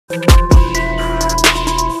So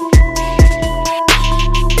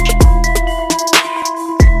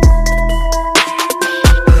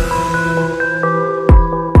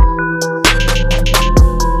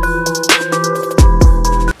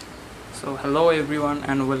hello everyone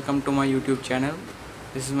and welcome to my YouTube channel.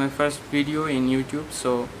 This is my first video in YouTube,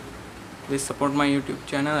 so please support my YouTube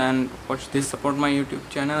channel and watch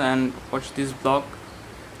this vlog.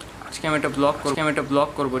 আজকে আমি একটা blog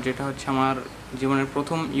করব যেটা হচ্ছে আমার জীবনের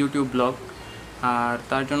প্রথম ইউটিউব ব্লগ। আর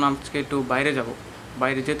তার জন্য আজকে একটু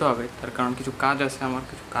বাইরে যেতে হবে, তার কারণ কিছু কাজ আছে, আমার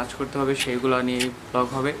কিছু কাজ করতে হবে, সেইগুলো নিয়ে ব্লগ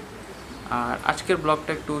হবে। আর আজকের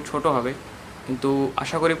ব্লগটা একটু ছোট হবে, কিন্তু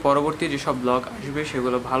আশা করি পরবর্তী যেসব ব্লগ আসবে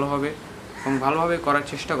সেগুলো ভালো হবে এবং ভালোভাবে করার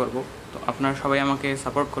চেষ্টা করব। তো আপনারা সবাই আমাকে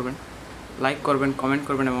সাপোর্ট করবেন, লাইক করবেন, কমেন্ট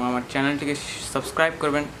করবেন এবং আমার চ্যানেলটিকে সাবস্ক্রাইব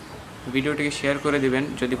করবেন, ভিডিওটিকে শেয়ার করে দিবেন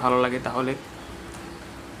যদি ভালো লাগে তাহলে।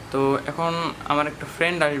 তো এখন আমার একটা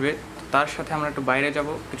ফ্রেন্ড আসবে, তার সাথে আমরা একটু বাইরে যাব,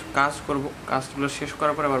 কিছু কাজ করব, কাজগুলো শেষ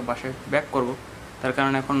করার পর আবার বাসায় ব্যাক করব। তার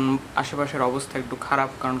কারণ এখন আশেপাশের অবস্থা একটু খারাপ,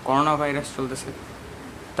 কারণ করোনা ভাইরাস চলতেছে,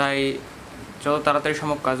 তাই যত তাড়াতাড়ি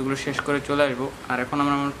সম্ভব কাজগুলো শেষ করে চলে আসবো। আর এখন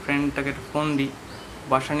আমরা আমার ফ্রেন্ডটাকে ফোন দিই,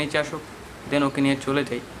 বাসা নিচে আসুক, দেন ওকে নিয়ে চলে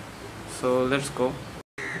যাই। So let's go.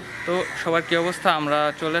 তো সবার কী অবস্থা? আমরা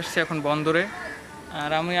চলে আসছি এখন বন্দরে।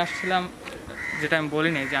 আর আমি আসছিলাম, যেটা আমি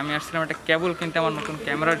বলি নাই, যে আমি আসছিলাম একটা কেবল কিনতে আমার নতুন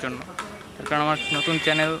ক্যামেরার জন্য। তার কারণ আমার নতুন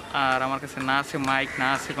চ্যানেল, আর আমার কাছে না আছে মাইক, না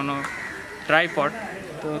আছে কোনো ট্রাইপড,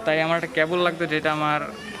 তো তাই আমার একটা কেবল লাগতো, যেটা আমার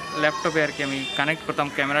ল্যাপটপে আর কি আমি কানেক্ট করতাম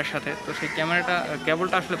ক্যামেরার সাথে। তো সেই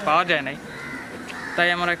কেবলটা আসলে পাওয়া যায় নাই, তাই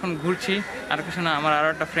আমরা এখন ঘুরছি। আর কিছু না, আমার আরও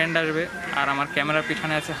একটা ফ্রেন্ড আসবে, আর আমার ক্যামেরার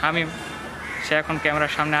পিছনে আছে হামিম। সে এখন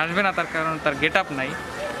ক্যামেরার সামনে আসবে না, তার কারণ তার গেট আপ নাই।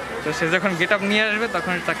 তো সে যখন গেট আপ নিয়ে আসবে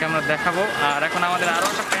তখন তাকে আমরা দেখাবো। আর এখন আমাদের আরও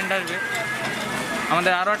একটা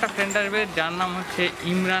ফ্রেন্ড আসবে, যার নাম হচ্ছে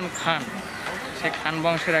ইমরান খান। সে খান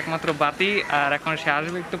বংশের একমাত্র বাতি। আর এখন সে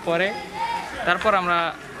আসবে একটু পরে, তারপর আমরা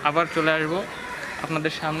আবার চলে আসব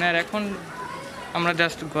আপনাদের সামনে। আর এখন আমরা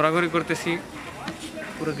জাস্ট ঘোরাঘুরি করতেছি,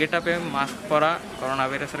 পুরো গেট আপে, মাস্ক পরা, করোনা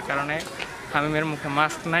ভাইরাসের কারণে হামিমের মুখে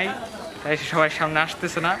মাস্ক নাই, তাই সবাই সামনে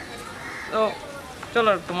আসতেছে না। তো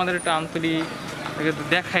চলো তোমাদের একটু আমতলি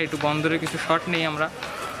দেখাই, একটু বন্দরে কিছু শট নেই আমরা।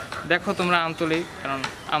 দেখো তোমরা আমতলি, কারণ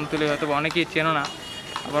আমতলি হয়তো অনেকেই চেনো না,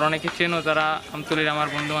 আবার অনেকে চেনো, যারা আমতলির আমার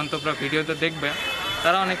বন্ধুবান্ধবরা ভিডিওতে দেখবে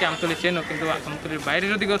তারা অনেকে আমতলি চেনো, কিন্তু আমতলির বাইরে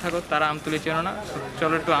যদি কেউ থাকো তারা আমতলি চেনো না।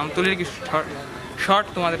 চলো একটু আমতলির কিছু শট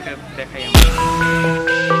তোমাদেরকে দেখাই আমরা।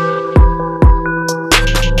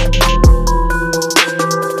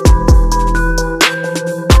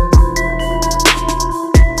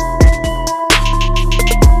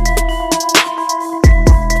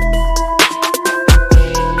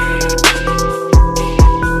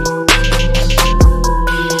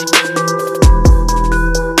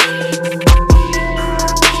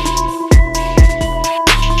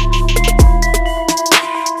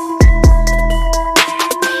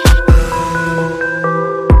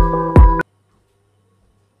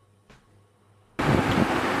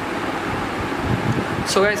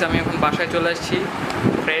 সো গাইস, আমি এখন বাসায় চলে আসছি,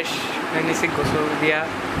 ফ্রেশ হয়ে নিছি, গোসল দিয়া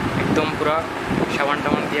একদম পুরো সাবান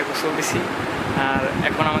টাবান দিয়ে গোসল দিছি। আর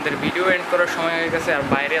এখন আমাদের ভিডিও এন্ড করার সময় হয়ে গেছে। আর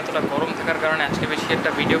বাইরে এতটা গরম থাকার কারণে আজকে বেশি একটা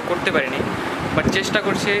ভিডিও করতে পারিনি, বাট চেষ্টা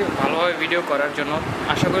করছি ভালোভাবে ভিডিও করার জন্য।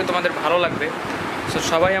 আশা করি তোমাদের ভালো লাগবে। সো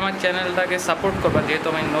সবাই আমার চ্যানেলটাকে সাপোর্ট করবা, যেহেতু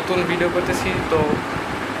আমি নতুন ভিডিও করতেছি। তো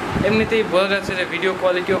এমনিতেই বোঝা যাচ্ছে যে ভিডিও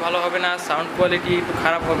কোয়ালিটিও ভালো হবে না, সাউন্ড কোয়ালিটি একটু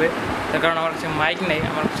খারাপ হবে, তার কারণ আমার কাছে মাইক নেই,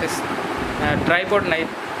 আমার কাছে ট্রাইপড নাই।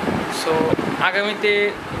 সো আগামীতে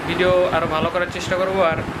ভিডিও আরও ভালো করার চেষ্টা করব,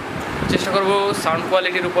 আর চেষ্টা করব সাউন্ড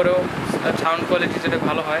কোয়ালিটির উপরেও, সাউন্ড কোয়ালিটি যাতে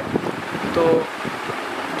ভালো হয়। তো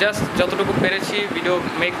জাস্ট যতটুকু পেরেছি ভিডিও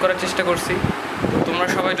মেক করার চেষ্টা করছি। তো তোমরা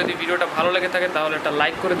সবাই যদি ভিডিওটা ভালো লেগে থাকে তাহলে একটা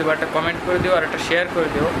লাইক করে দিও, একটা কমেন্ট করে দিও, আর একটা শেয়ার করে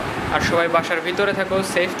দিও। আর সবাই বাসার ভিতরে থাকো,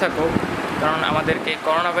 সেফ থাকো, কারণ আমাদেরকে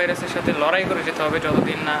করোনা ভাইরাসের সাথে লড়াই করে যেতে হবে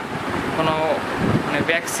যতদিন না কোনো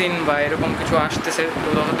ভ্যাকসিন বা এরকম কিছু আসতেছে। তো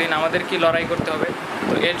ততদিন আমাদের কি লড়াই করতে হবে।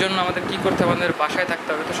 তো এর জন্য আমাদের কি করতে হবে, আমাদের বাসায় থাকতে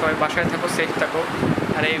হবে। তো সবাই বাসায় থাকো, সেফ থাকো।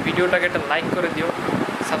 আর এই ভিডিওটাকে একটা লাইক করে দিও,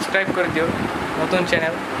 সাবস্ক্রাইব করে দিও, নতুন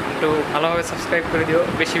চ্যানেল একটু ভালোভাবে সাবস্ক্রাইব করে দিও,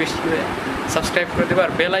 বেশি করে সাবস্ক্রাইব করে দেবা।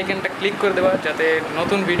 আর বেল আইকনটা ক্লিক করে দেবা, যাতে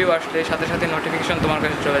নতুন ভিডিও আসলে সাথে সাথে নোটিফিকেশন তোমার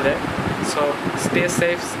কাছে চলে যায়। So stay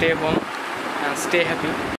safe, stay home and stay happy.